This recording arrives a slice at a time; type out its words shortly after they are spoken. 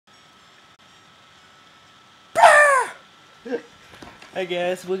I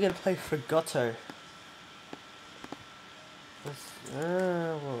guess we're gonna play Frogotto.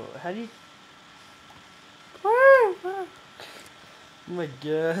 Well, how do you? Oh my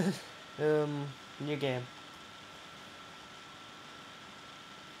god. New game.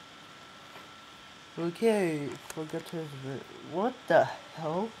 Okay, Frogotto. What the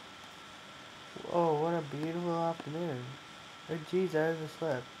hell? Oh, what a beautiful afternoon. Oh jeez, I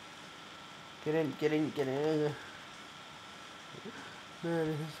overslept. Get in, get in, get in. Man,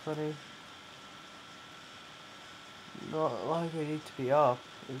 this is funny. Not like I need to be up.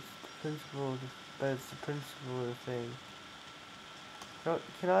 It's the principle, but it's the principle of the thing.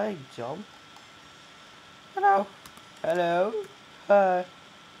 Can I jump? Hello. Hello. Hi.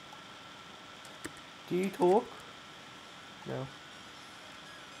 Do you talk? No.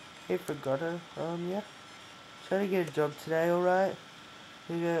 Hey, Frogotto. Yeah. Trying to get a job today, alright?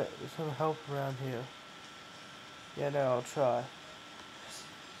 Need some help around here. Yeah, no, I'll try.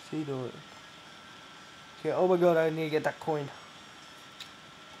 See you do it. Okay, oh my god, I need to get that coin.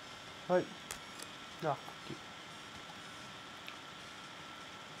 Right. No.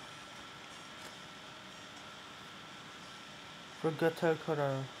 Frogotto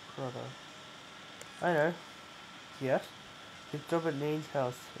Cordo. I know. Yes. His job at Neen's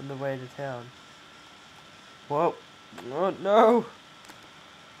house on the way to town. Whoa. Oh no! This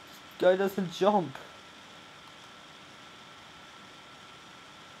guy doesn't jump.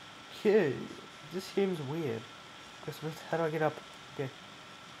 Okay. This seems weird. How do I get up? Okay.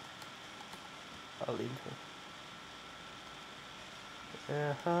 I'll lean to.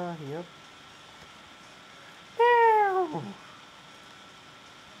 Yep. Ow!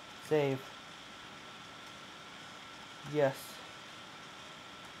 Save. Yes.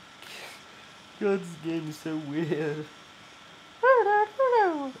 God, this game is so weird.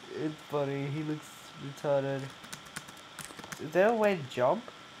 It's funny, he looks retarded. Is there a way to jump?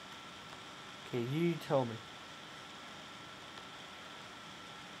 Okay, you tell me.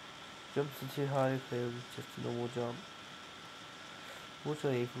 Jumps are too high to clear with just a normal jump.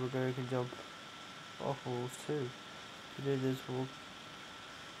 Fortunately, Frogotto can jump off walls too. To do this walk,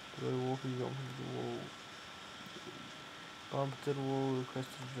 the way walking jump into the wall. Bump to the wall, request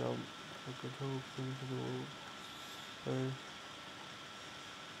to jump. Frogotto into the wall. So,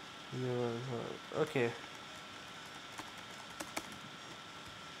 yeah, okay.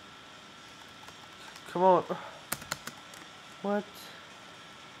 Come on. What?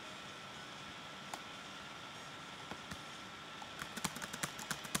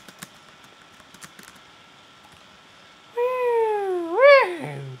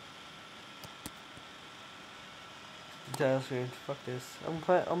 Dial screen. Fuck this.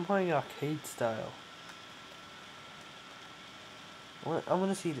 I'm playing arcade style. I'm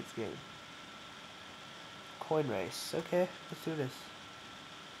gonna see this game. Coin race. Okay, let's do this.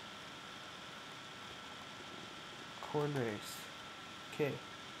 Coin race. Okay.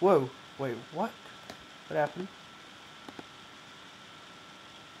 Whoa. Wait. What? What happened?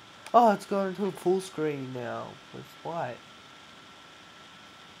 Oh, it's gone into a full screen now. That's why.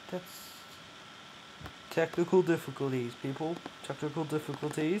 That's technical difficulties, people. Technical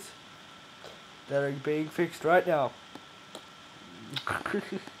difficulties that are being fixed right now.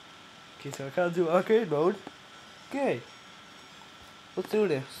 Okay, so I can't do arcade mode. Okay. Let's do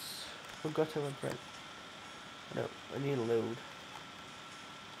this. Forgot to my friend. No, I need a load.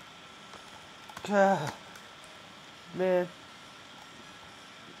 Ah, man.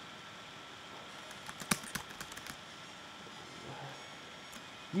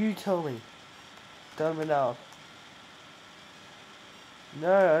 You tell me. Done enough.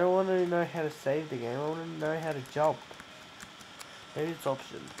 No, I don't want to know how to save the game. I want to know how to jump. Maybe it's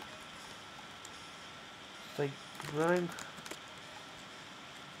option. It's like running.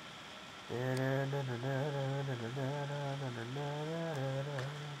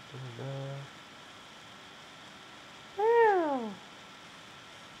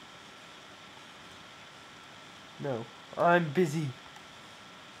 No, I'm busy.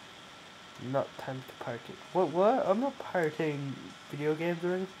 Not time to park it. What? I'm not pirating video games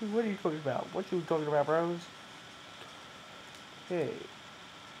or anything. What are you talking about? What you talking about, bros? Okay.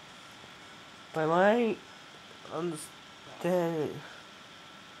 By my understanding.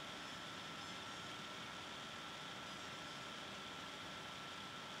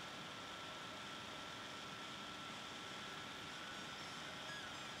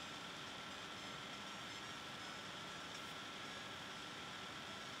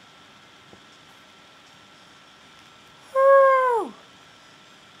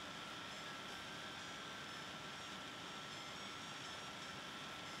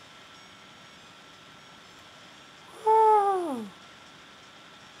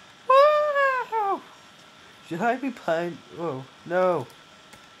 Should I be playing? Oh, no.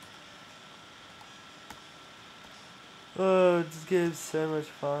 Oh, this game's so much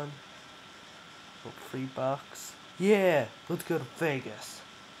fun. Oh, $3. Yeah, let's go to Vegas.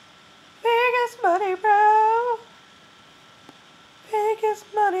 Vegas money, bro. Vegas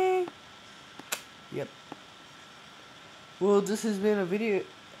money. Yep. Well, this has been a video,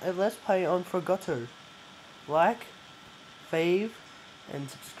 a Let's Play on Frogotto. Like, fave, and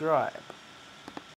subscribe.